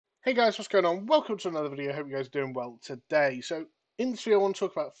Hey guys, what's going on? Welcome to another video. Hope you guys are doing well today. So, in this video, I want to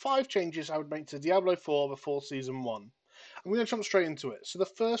talk about 5 changes I would make to Diablo 4 before Season 1. I'm going to jump straight into it. So, the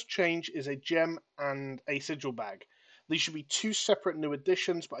first change is a gem and a sigil bag. These should be two separate new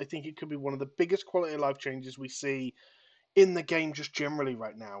additions, but I think it could be one of the biggest quality of life changes we see in the game just generally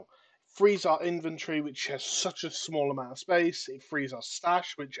right now. Frees our inventory, which has such a small amount of space. It frees our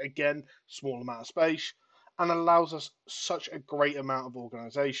stash, which again, small amount of space, and allows us such a great amount of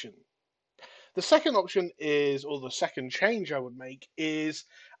organization. The second option is, or the second change I would make is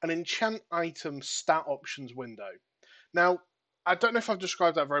an enchant item stat options window. Now, I don't know if I've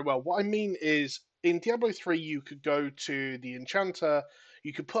described that very well. What I mean is, in Diablo 3, you could go to the enchanter,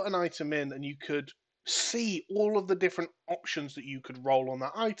 you could put an item in, and you could see all of the different options that you could roll on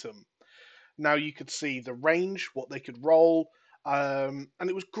that item. Now you could see the range, what they could roll, and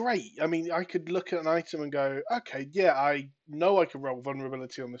it was great. I mean, I could look at an item and go, okay, yeah, I know I can roll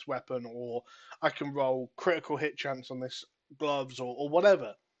vulnerability on this weapon, or I can roll critical hit chance on this gloves, or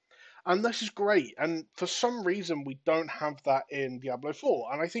whatever. And this is great. And for some reason, we don't have that in Diablo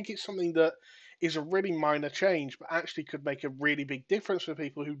 4. And I think it's something that is a really minor change, but actually could make a really big difference for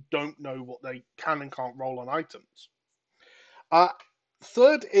people who don't know what they can and can't roll on items. Uh,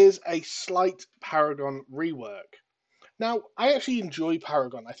 Third is a slight Paragon rework. Now, I actually enjoy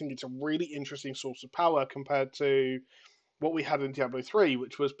Paragon. I think it's a really interesting source of power compared to what we had in Diablo 3,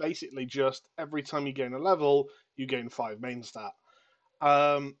 which was basically just every time you gain a level, you gain 5 main stat.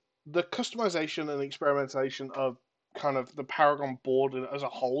 The customization and experimentation of kind of the Paragon board as a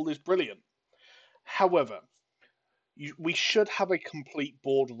whole is brilliant. However, we should have a complete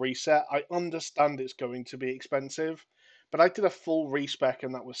board reset. I understand it's going to be expensive, but I did a full respec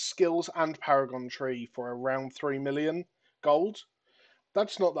and that was skills and Paragon tree for around 3 million gold.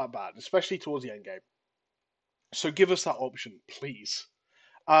 That's not that bad, especially towards the end game. So give us that option, please.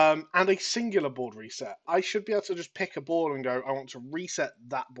 And a singular board reset. I should be able to just pick a board and go, I want to reset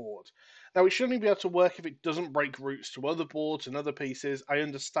that board. Now, it shouldn't be able to work if it doesn't break routes to other boards and other pieces. I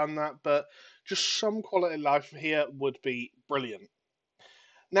understand that, but just some quality of life here would be brilliant.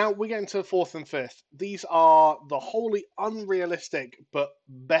 Now we get into the fourth and fifth. These are the wholly unrealistic but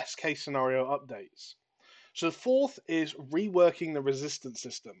best case scenario updates. So the fourth is reworking the resistance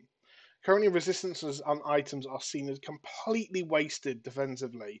system. Currently, resistances on items are seen as completely wasted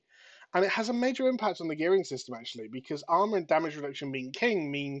defensively, and it has a major impact on the gearing system actually, because armor and damage reduction being king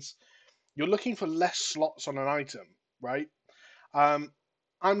means you're looking for less slots on an item, right? Um,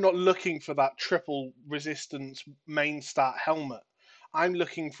 I'm not looking for that triple resistance main stat helmet. I'm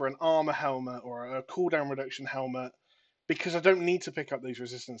looking for an armor helmet or a cooldown reduction helmet because I don't need to pick up these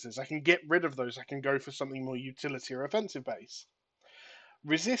resistances. I can get rid of those. I can go for something more utility or offensive based.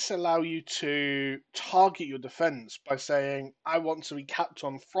 Resists allow you to target your defense by saying, I want to be capped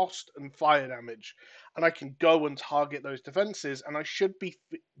on frost and fire damage, and I can go and target those defenses, and I should be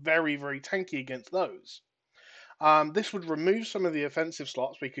very, very tanky against those. This would remove some of the offensive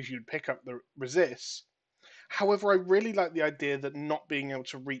slots because you'd pick up the resists. However, I really like the idea that not being able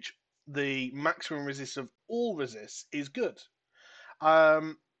to reach the maximum resist of all resists is good.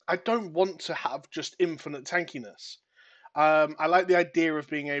 I don't want to have just infinite tankiness. I like the idea of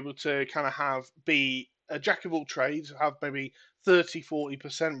being able to kind of be a jack of all trades, have maybe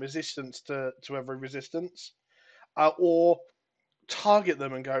 30-40% resistance to every resistance, or target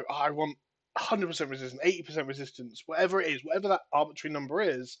them and go, oh, I want 100% resistance, 80% resistance, whatever it is, whatever that arbitrary number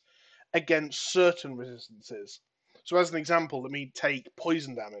is, against certain resistances. So, as an example, let me take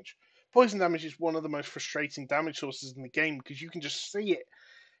poison damage. Poison damage is one of the most frustrating damage sources in the game because you can just see it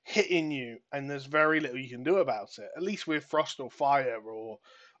hitting you and there's very little you can do about it. At least with frost or fire or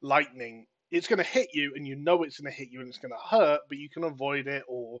lightning, it's going to hit you and you know it's going to hit you and it's going to hurt, but you can avoid it,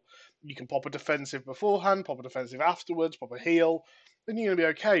 or you can pop a defensive beforehand, pop a defensive afterwards, pop a heal, then you're going to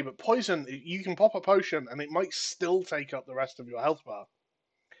be okay. But poison, you can pop a potion and it might still take up the rest of your health bar.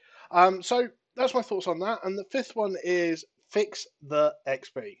 So that's my thoughts on that. And the fifth one is fix the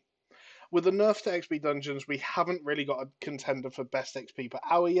XP. With the nerf to XP dungeons, we haven't really got a contender for best XP per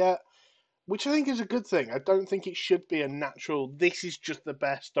hour yet, which I think is a good thing. I don't think it should be a natural, this is just the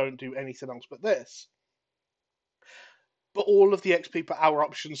best, don't do anything else but this. But all of the XP per hour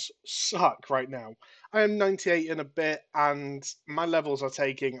options suck right now. I am 98 in a bit, and my levels are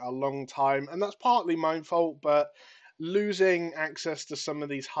taking a long time, and that's partly my fault, but losing access to some of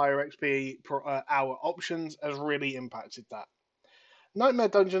these higher XP per hour options has really impacted that. Nightmare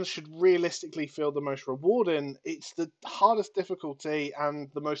Dungeons should realistically feel the most rewarding. It's the hardest difficulty and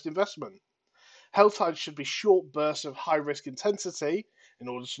the most investment. Helltide should be short bursts of high risk intensity in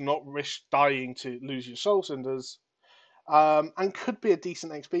order to not risk dying to lose your soul cinders. and could be a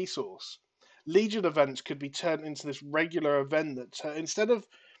decent XP source. Legion events could be turned into this regular event that instead of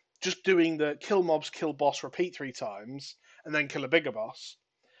just doing the kill mobs, kill boss, repeat 3 times, and then kill a bigger boss,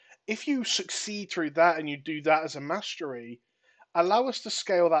 if you succeed through that and you do that as a mastery, allow us to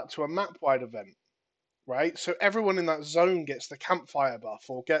scale that to a map wide event, right? So everyone in that zone gets the campfire buff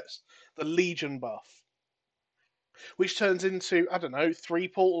or gets the Legion buff, which turns into, I don't know, 3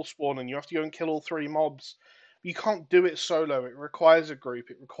 portals spawn and you have to go and kill all 3 mobs. You can't do it solo. It requires a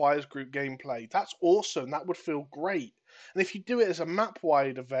group. It requires group gameplay. That's awesome. That would feel great. And if you do it as a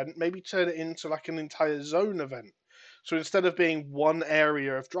map-wide event, maybe turn it into like an entire zone event. So instead of being one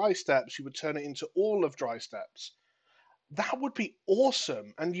area of dry steppes, you would turn it into all of dry steppes. That would be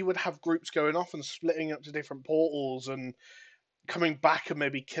awesome. And you would have groups going off and splitting up to different portals and coming back and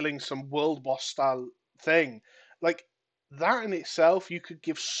maybe killing some world boss style thing. Like that in itself, you could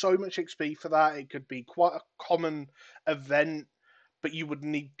give so much XP for that. It could be quite a common event, but you would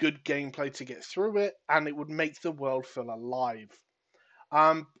need good gameplay to get through it, and it would make the world feel alive.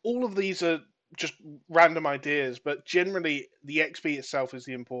 All of these are just random ideas, but generally the XP itself is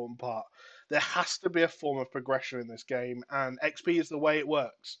the important part. There has to be a form of progression in this game, and XP is the way it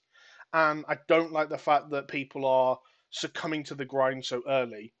works. And I don't like the fact that people are succumbing to the grind so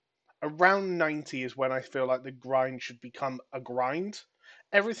early. Around 90 is when I feel like the grind should become a grind.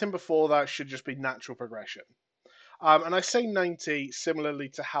 Everything before that should just be natural progression. And I say 90 similarly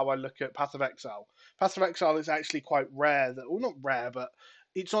to how I look at Path of Exile. Path of Exile is actually quite rare, that, well, not rare, but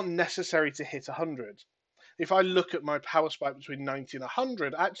it's not necessary to hit 100. If I look at my power spike between 90 and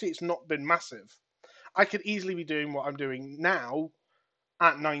 100, actually it's not been massive. I could easily be doing what I'm doing now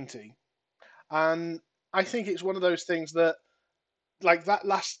at 90. And I think it's one of those things that, like, that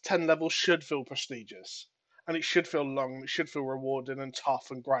last 10 levels should feel prestigious. And it should feel long, it should feel rewarding and tough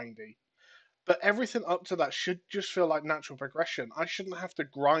and grindy. But everything up to that should just feel like natural progression. I shouldn't have to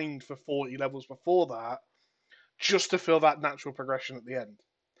grind for 40 levels before that just to feel that natural progression at the end.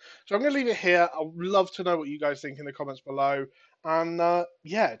 So I'm going to leave it here. I'd love to know what you guys think in the comments below. And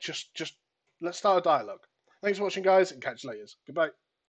yeah, just let's start a dialogue. Thanks for watching, guys, and catch you later. Goodbye.